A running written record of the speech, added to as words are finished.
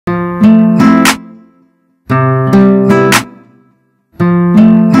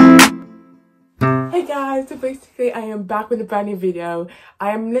guys, so basically I am back with a brand new video. I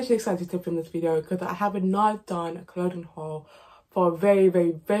am literally excited to film this video because I have not done a clothing haul for a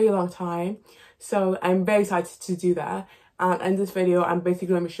very long time. So I'm very excited to do that. And in this video, I'm basically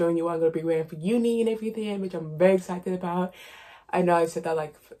going to be showing you what I'm going to be wearing for uni and everything, which I'm very excited about. I know I said that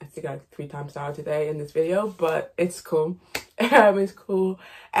I think 3 times now today in this video, but it's cool. It's cool.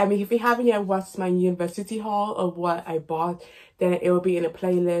 I mean, if you haven't yet watched my university haul of what I bought, then it will be in a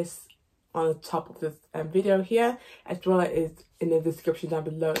playlist on the top of this video here, as well as in the description down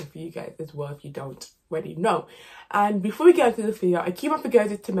below for you guys as well if you don't already know. And before we get into this video, I keep on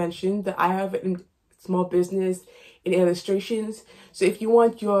forgetting to mention that I have a small business in illustrations. So if you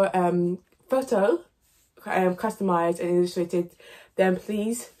want your photo customized and illustrated, then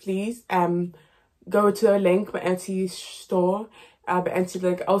please go to the link, my Etsy store, my Etsy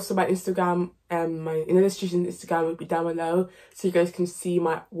link. Also my Instagram, my illustration Instagram will be down below, so you guys can see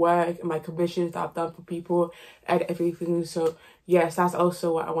my work and my commissions that I've done for people and everything. So yes, that's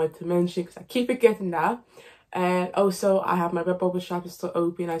also what I wanted to mention because I keep forgetting that. And also I have my Redbubble shop is still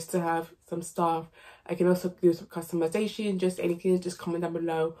open. I still have some stuff. I can also do some customization, just anything, just comment down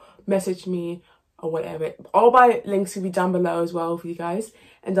below, message me or whatever. All my links will be down below as well for you guys.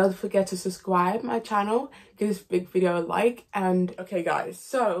 And don't forget to subscribe my channel, give this big video a like. And okay guys,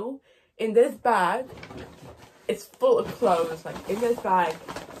 so in this bag, it's full of clothes. Like in this bag,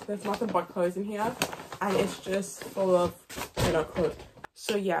 there's nothing but clothes in here, and it's just full of, you know, clothes.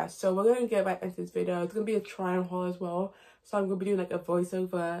 So yeah, so we're gonna get right into this video. It's gonna be a try on haul as well, so I'm gonna be doing like a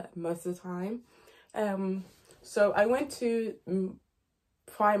voiceover most of the time. So I went to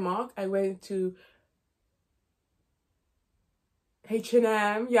Primark, I went to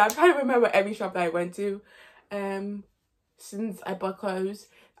H&M. Yeah, I'm trying to remember every shop that I went to since I bought clothes.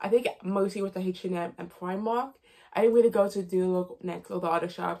 I think mostly with the H&M and Primark. I didn't really go to NEWLOOK next or the other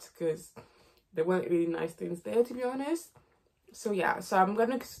shops because there weren't really nice things there, to be honest. So yeah, so I'm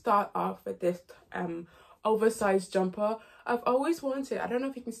gonna start off with this oversized jumper. I've always wanted, I don't know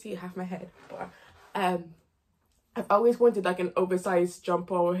if you can see half my head, but I've always wanted like an oversized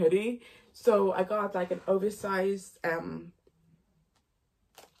jumper or hoodie. So I got like an oversized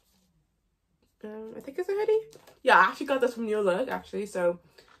I think it's a hoodie. Yeah, I actually got this from NEWLOOK actually, so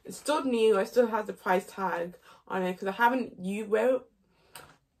it's still new. I still have the price tag on it because I haven't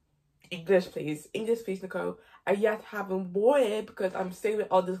English please Nicole. I yet haven't worn it because I'm saving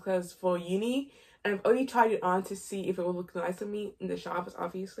all these clothes for uni, and I've only tried it on to see if it will look nice on me in the shops,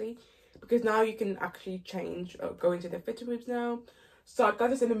 obviously, because now you can actually change or go into the fitting rooms now. So I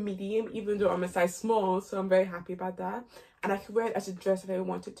got this in a medium, even though I'm a size small, so I'm very happy about that, and I can wear it as a dress if I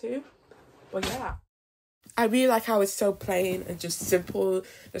wanted to. But yeah, I really like how it's so plain and just simple.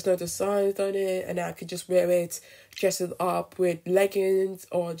 There's no designs on it, and I could just wear it, dress it up with leggings,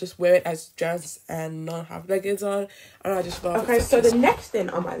 or just wear it as dress and not have leggings on. And I just love it. Okay, so the next thing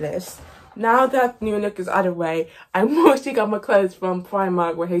on my list, now that NEWLOOK is out of the way, I mostly got my clothes from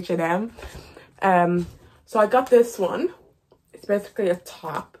Primark or H&M. So I got this one. It's basically a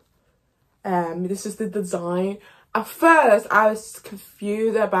top. This is the design. At first, I was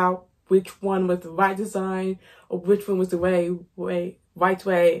confused about which one was the right design or which one was the right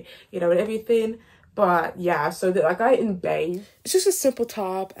way, you know, and everything. But yeah, so I got it in beige. It's just a simple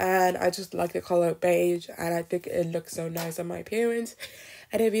top, and I just like the color beige, and I think it looks so nice on my appearance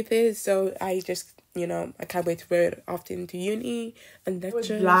and everything. So I just, you know, I can't wait to wear it often to uni and lectures.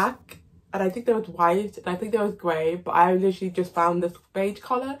 It was black, and I think there was white, and I think there was grey, but I literally just found this beige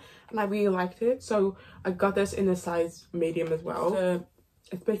color, and I really liked it. So I got this in a size medium as well. So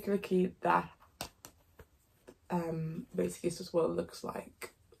it's basically that. Basically this is what it looks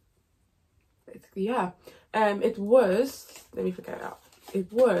like. Basically, yeah. It was, let me figure it out.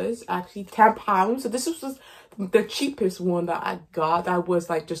 It was actually £10. So this was the cheapest one that I got. That was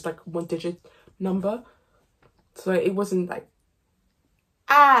like just like 1-digit number. So it wasn't like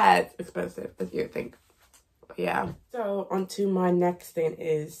as expensive as you think. But yeah. So onto my next thing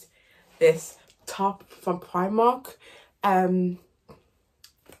is this top from Primark.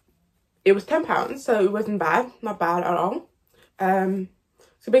 It was £10, so it wasn't bad, not bad at all.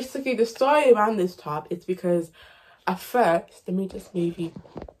 So basically the story around this top is because at first, let me just move you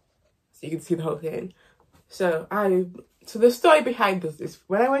so you can see the whole thing. So the story behind this is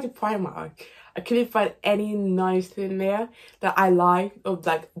when I went to Primark, I couldn't find any nice thing there that I liked, or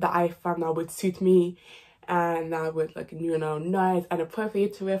like that I found that would suit me, and that would like, you know, nice and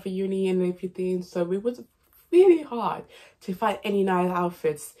appropriate to wear for uni and everything. So it was really hard to find any nice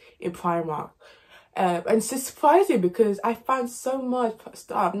outfits in Primark, and it's just surprising because I found so much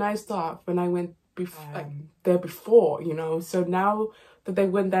stuff, nice stuff, when I went there before, you know. So now that they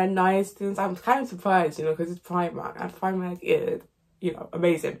went their nice things, I'm kind of surprised, you know, because it's Primark, and Primark is, you know,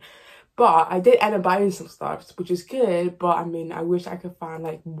 amazing. But I did end up buying some stuff, which is good. But I mean, I wish I could find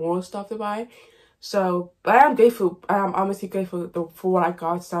like more stuff to buy. So, but I am grateful. I am honestly grateful for what I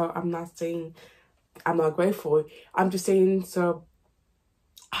got. So I'm not saying I'm not grateful. I'm just saying, so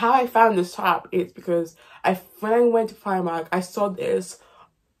how I found this top is because when I went to Primark, I saw this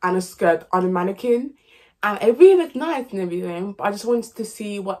and a skirt on a mannequin, and it really looked nice and everything, but I just wanted to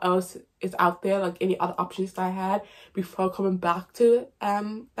see what else is out there, like any other options that I had before coming back to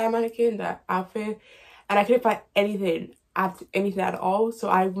that mannequin, that outfit, and I couldn't find anything at all. So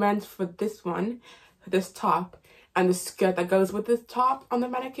I went for this one, for this top and the skirt that goes with this top on the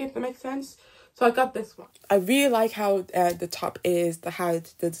mannequin, if that makes sense. So I got this one. I really like how the top is, how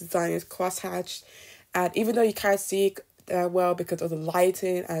the design is cross-hatched, and even though you can't see it well because of the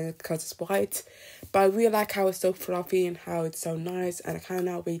lighting and because it's white, but I really like how it's so fluffy and how it's so nice, and I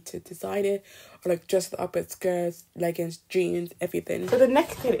cannot wait to design it or like dress it up with skirts, leggings, jeans, everything. So the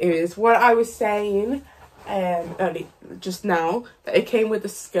next thing is what I was saying early just now, that it came with the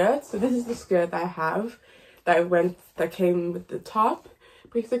skirt. So this is the skirt that I have that came with the top,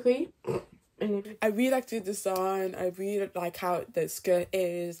 basically. I really like the design. I really like how the skirt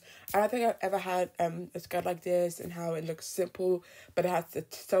is. I don't think I've ever had a skirt like this, and how it looks simple, but it has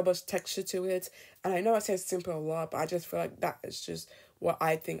so much texture to it. And I know I say simple a lot, but I just feel like that is just what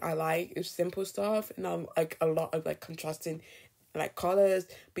I think I like, is simple stuff. And I like a lot of like contrasting like colors,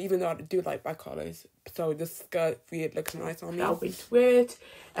 but even though I do like my colors, so this skirt really looks nice on me. I'll wait to it.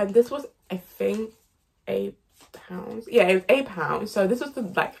 And this was, I think, £8. Yeah, it was £8. So this was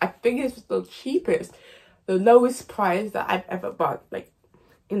I think this was the cheapest, the lowest price that I've ever bought, like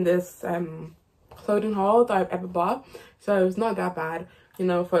in this clothing haul that I've ever bought. So it's not that bad, you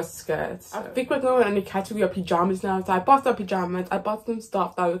know, for a skirt. So I think we're going in the category of pajamas now. So I bought some pajamas. I bought some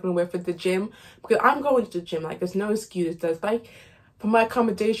stuff that I was gonna wear for the gym, because I'm going to the gym. Like, there's no excuse. There's like, from my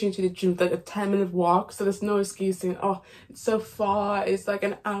accommodation to the gym, it's like a 10-minute walk, so there's no excuse saying, oh, it's so far, it's like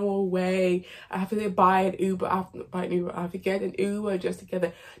an hour away, I have to buy an Uber, I have to get an Uber just to get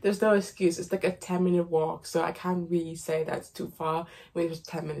there. There's no excuse. It's like a 10-minute walk, so I can't really say that's too far when it's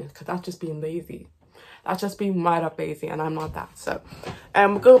 10 minutes, because that's just being lazy. That's just being right up lazy, and I'm not that. So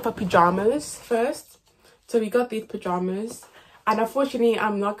we're going for pajamas first. So we got these pajamas, and unfortunately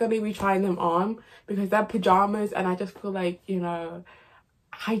I'm not going to be trying them on because they're pajamas, and I just feel like, you know,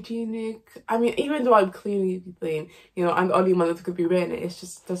 hygienic. I mean, even though I'm clean, you know, I'm the only one that could be wearing it, it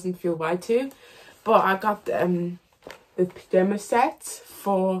just doesn't feel right to. But I got the pajama set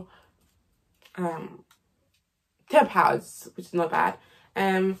for £10, which is not bad.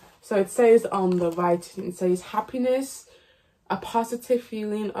 So it says on the right, it says happiness, a positive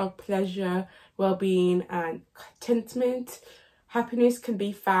feeling of pleasure, well-being and contentment. Happiness can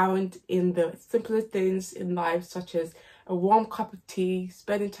be found in the simplest things in life, such as a warm cup of tea,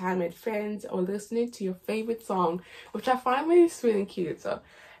 spending time with friends, or listening to your favorite song, which I find really sweet and cute. So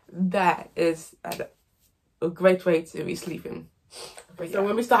that is a great way to be sleeping. But yeah. So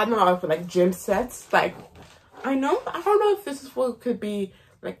when we started off with like gym sets, like I don't know if this is what could be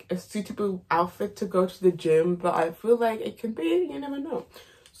like a suitable outfit to go to the gym, but I feel like it can be, you never know.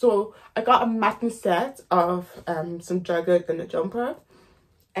 So I got a matching set of some joggers and a jumper,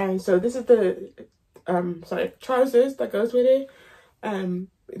 and so this is the trousers that goes with it.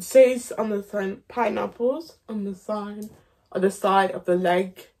 It says on the sign pineapples on the side of the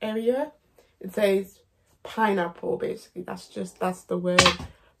leg area. It says pineapple, basically. That's the word,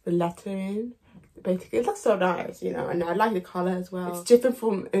 the lettering. Basically, it looks so nice, you know, and I like the color as well. It's different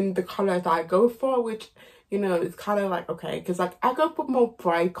from in the color that I go for, which, you know, it's kind of like, okay, because like I go for more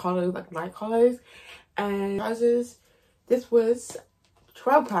bright colors, like light colors. And trousers, this was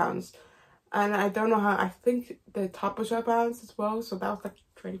 £12, and I don't know how, I think the top was £12 as well, so that was like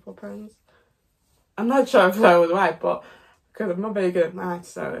 £24. I'm not sure if that was right, but because I'm not very good at math,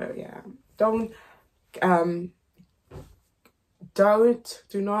 so yeah, do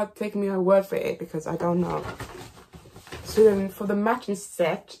not take me a word for it, because I don't know. So then for the matching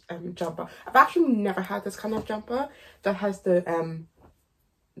set jumper, I've actually never had this kind of jumper that has the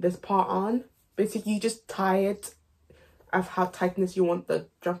this part on. Basically, you just tie it of how tightness you want the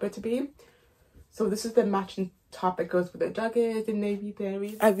jumper to be. So this is the matching top that goes with the joggers, the navy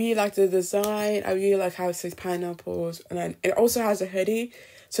berries. I really like the design. I really like how it says pineapples, and then it also has a hoodie.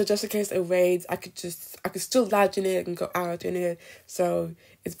 So just in case it rains, I could still lounge in it and go out in it. So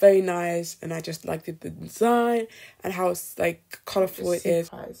it's very nice, and I just like the design and how it's like colourful it is.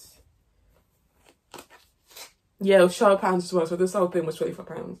 Price. Yeah, it was £12 as well. So this whole thing was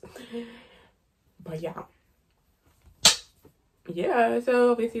 £24. But yeah,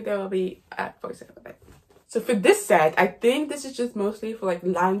 so obviously there will be a voiceover of it. So for this set, I think this is just mostly for like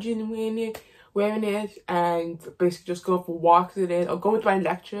lounging and wearing it and basically just going for walks with it or going to my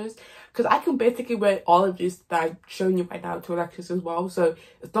lectures, because I can basically wear all of these that I'm showing you right now to lectures as well. So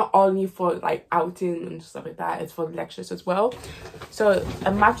it's not only for like outing and stuff like that, it's for lectures as well. So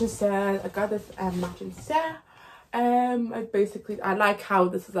a matching set, I got this matching set. I like how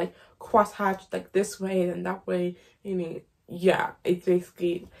this is like cross hatched like this way and that way, you know. Yeah, it's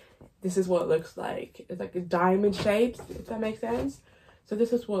basically, this is what it looks like. It's like a diamond shapes, if that makes sense. So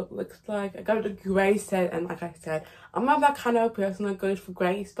this is what it looks like. I got a grey set, and like I said, I'm not that kind of person that goes for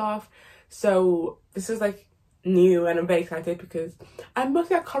grey stuff. So this is like new, and I'm very excited because I'm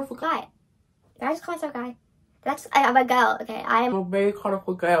mostly a colourful guy. I just call myself guy. I'm a girl, okay? I'm a very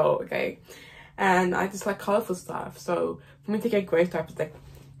colourful girl, okay? And I just like colourful stuff. So for me to get grey stuff is like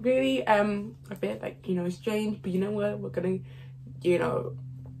really a bit like, you know, strange, but you know what, we're gonna, you know,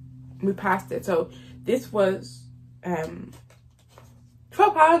 move past it. So this was £12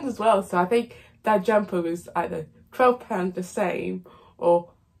 as well, so I think that jumper was either £12 the same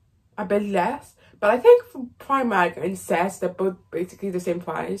or a bit less, but I think from Primark and Sess they're both basically the same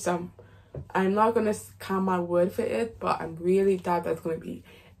price. I'm not gonna count my word for it, but I'm really doubt that's gonna be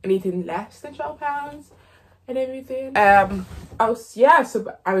anything less than £12 and everything. So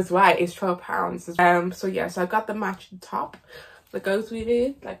I was right, it's £12. So yeah, so I got the matching top that goes with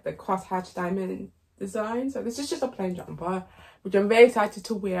it, like the crosshatch diamond design. So this is just a plain jumper, which I'm very excited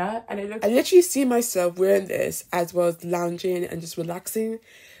to wear, and it looks, I literally see myself wearing this as well as lounging and just relaxing,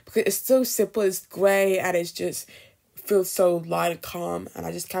 because it's so simple, it's grey, and it's just feels so light and calm, and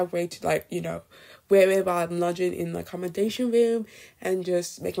I just can't wait to, like, you know, wear it while I'm lounging in the accommodation room and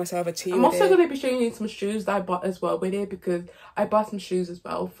just make myself a tea. I'm also going to be showing you some shoes that I bought as well with it, because I bought some shoes as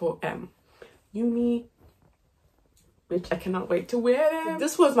well for uni, which I cannot wait to wear them.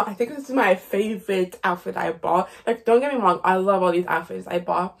 I think this is my favorite outfit I bought. Like, don't get me wrong, I love all these outfits I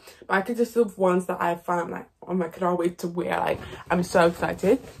bought, but I think this is the ones that I found like, oh my, I cannot wait to wear. Like, I'm so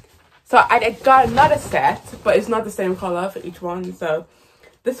excited. So I got another set, but it's not the same color for each one. So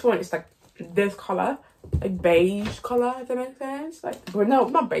this one is like this color, like beige color, if that makes sense. Like, but no,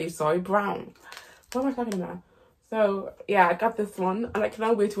 not beige, sorry, brown. What am I talking about? So yeah, I got this one, and I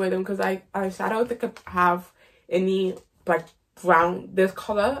cannot wait to wear them, because I don't think I have any like brown this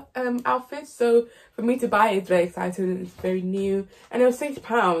color outfits. So for me to buy it, it's very exciting. It's very new, and it was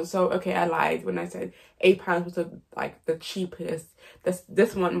 £6. So okay, I lied when I said £8 was like the cheapest.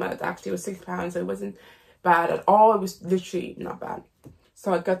 This one was actually £6, so it wasn't bad at all. It was literally not bad.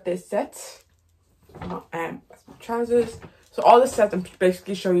 So I got this set, trousers. So all the sets I'm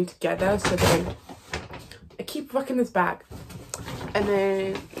basically showing together. So then I keep rocking this bag, and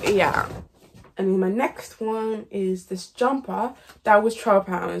then yeah. And then my next one is this jumper that was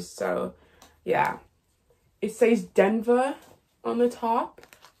 £12. So yeah, it says Denver on the top.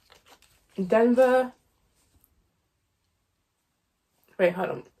 Denver. Wait, hold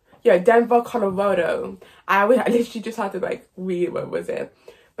on. Yeah, Denver, Colorado. I literally just had to like read what was it,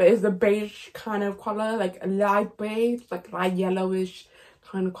 but it's the beige kind of color, like a light beige, like light yellowish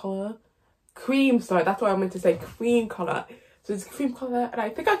kind of color. Cream, sorry, that's what I meant to say. Cream color. So it's cream color, and I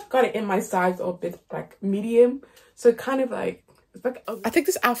think I got it in my size or a bit like medium. So kind of like, it's like I think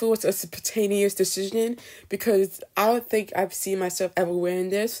this outfit was a spontaneous decision, because I don't think I've seen myself ever wearing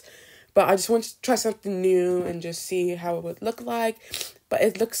this, but I just wanted to try something new and just see how it would look like. But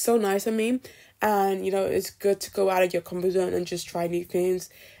it looks so nice on me, and you know, it's good to go out of your comfort zone and just try new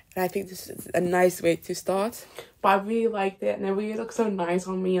things. And I think this is a nice way to start. But I really liked it, and it really looks so nice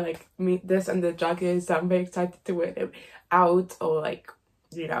on me, like this and the jacket. So I'm very excited to wear it out, or like,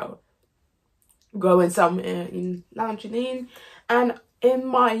 you know, going somewhere in lounging in. And in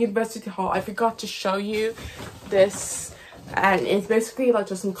my university haul, I forgot to show you this, and it's basically like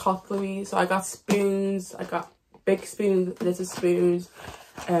just some cutlery. So I got spoons, I got big spoons, little spoons,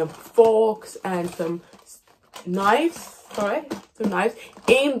 forks, and some knives. Sorry, some knives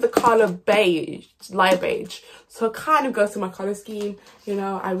in the color beige, light beige. So it kind of goes to my color scheme. You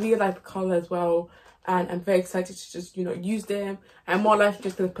know, I really like the color as well, and I'm very excited to just, you know, use them. I'm more likely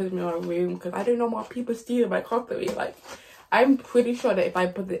just gonna put them in my room, because I don't know what people steal my cutlery. Like, I'm pretty sure that if I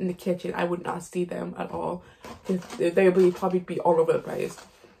put it in the kitchen, I would not see them at all. They would probably be all over the place.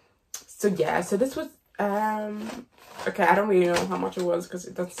 So yeah, so this was okay, I don't really know how much it was, because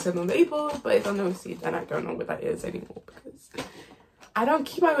it doesn't say on the label, but it's on the receipt, and I don't know what that is anymore, because I don't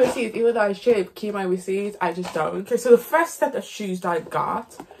keep my receipts. Even though I should keep my receipts, I just don't. Okay, so the first set of shoes that I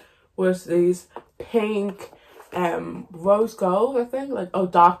got was these pink rose gold, I think, like, oh,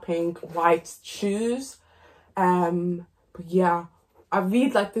 dark pink, white shoes. But yeah, I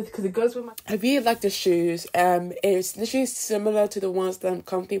really like this because it goes with my... I really like the shoes. It's literally similar to the ones that I'm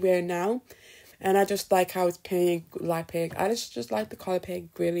currently wearing now. And I just like how it's pink, light pink. I just like the color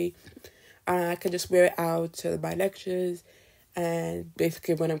pink, really. And I can just wear it out to my lectures. And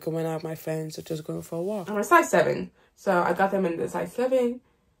basically when I'm going out with my friends or just going for a walk. I'm a size 7. So I got them in the size 7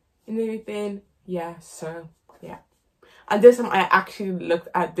 and everything. Yeah, so yeah. And this time I actually looked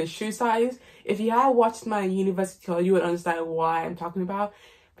at the shoe size. If you had watched my university haul, you would understand why I'm talking about.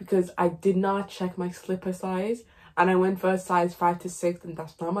 Because I did not check my slipper size. And I went for a size 5 to 6 and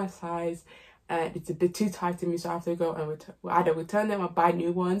that's not my size. And it's a bit too tight to me, so I have to go and either return them or buy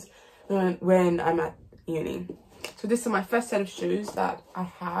new ones when I'm at uni. So this is my first set of shoes that I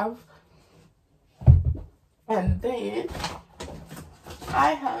have. And then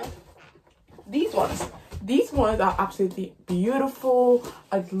I have these ones. These ones are absolutely beautiful.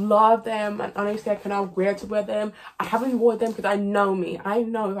 I love them, and honestly I cannot wait to wear them. I haven't worn them because I know me. I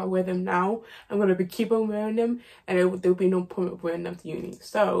know if I wear them now, I'm going to keep on wearing them, and there'll be no point of wearing them to uni.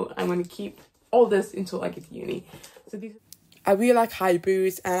 So I'm going to keep all this until I get to uni. So these, I really like high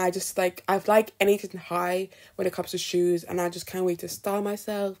boots, and I like anything high when it comes to shoes, and I just can't wait to style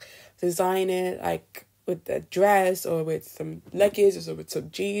myself, design it like with a dress or with some leggings or with some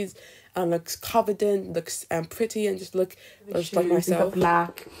jeans, and looks confident, looks pretty, and just look just like myself. The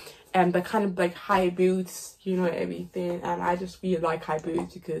black and the kind of like high boots, you know, everything. And I just really like high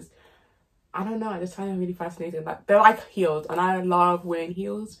boots because I don't know, I just find them really fascinating. Like, they're like heels, and I love wearing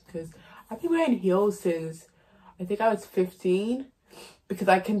heels because I've been wearing heels since I think I was 15 because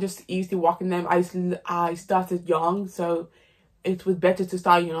I can just easily walk in them. I started young, so it was better to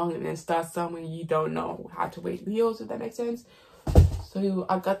start young and then start somewhere you don't know how to wear heels, if that makes sense. So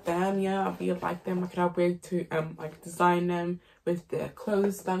I got them, yeah, I really like them. I cannot wait to like design them with the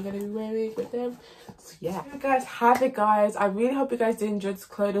clothes that I'm gonna be wearing with them. So yeah, there you guys have it, guys. I really hope you guys did enjoy this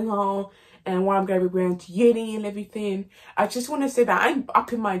clothing haul and what I'm gonna be wearing to uni and everything. I just want to say that I'm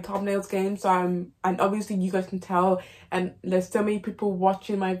up in my thumbnails game, so and obviously you guys can tell, and there's so many people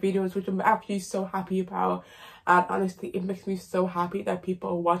watching my videos, which I'm actually so happy about. And honestly, it makes me so happy that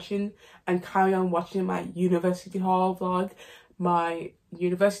people are watching and carry on watching my university haul vlog, my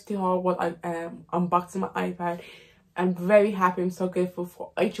university haul, what I unboxing my iPad. I'm very happy. I'm so grateful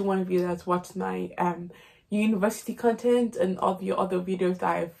for each one of you that's watched my university content and all the other videos that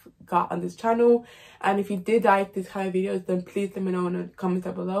I've got on this channel. And if you did like this kind of videos, then please let me know in the comments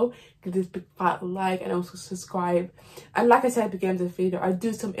down below. Give this big fat like and also subscribe. And like I said at the beginning of this video, I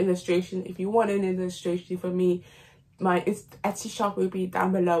do some illustration. If you want an illustration for me, my Etsy shop will be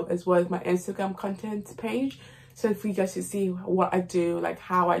down below, as well as my Instagram content page. So if you guys to see what I do, like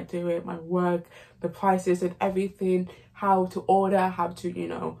how I do it, my work, the prices and everything, how to order, how to, you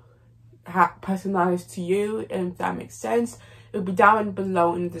know, personalized to you, and if that makes sense, it'll be down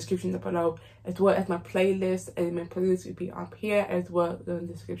below in the description down below, as well as my playlist, and my playlist will be up here as well in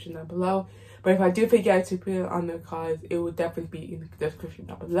the description down below. But if I do forget to put it on the cards, it will definitely be in the description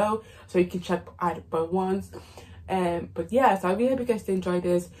down below, so you can check either both ones. But yeah, so I really hope you guys enjoyed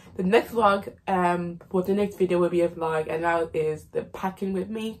this. The next vlog, well, the next video will be a vlog, and that is the packing with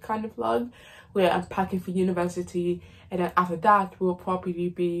me kind of vlog, where I'm packing for university, and then after that will probably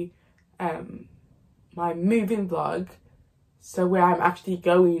be my moving vlog, so where I'm actually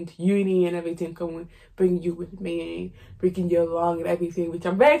going to uni and everything, bringing you with me, bringing you along and everything, which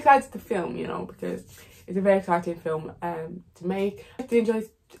I'm very excited to film, you know, because it's a very exciting film to make. If you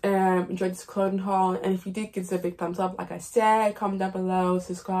enjoyed this clothing haul, and if you did, give us a big thumbs up, like I said, comment down below,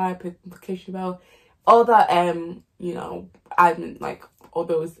 subscribe, hit the notification bell, all that you know, admin, like all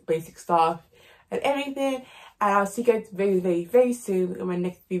those basic stuff and everything. And I'll see you guys very, very, very soon in my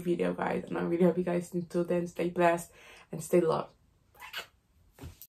next video, guys. And I really hope you guys, until then, stay blessed and stay loved.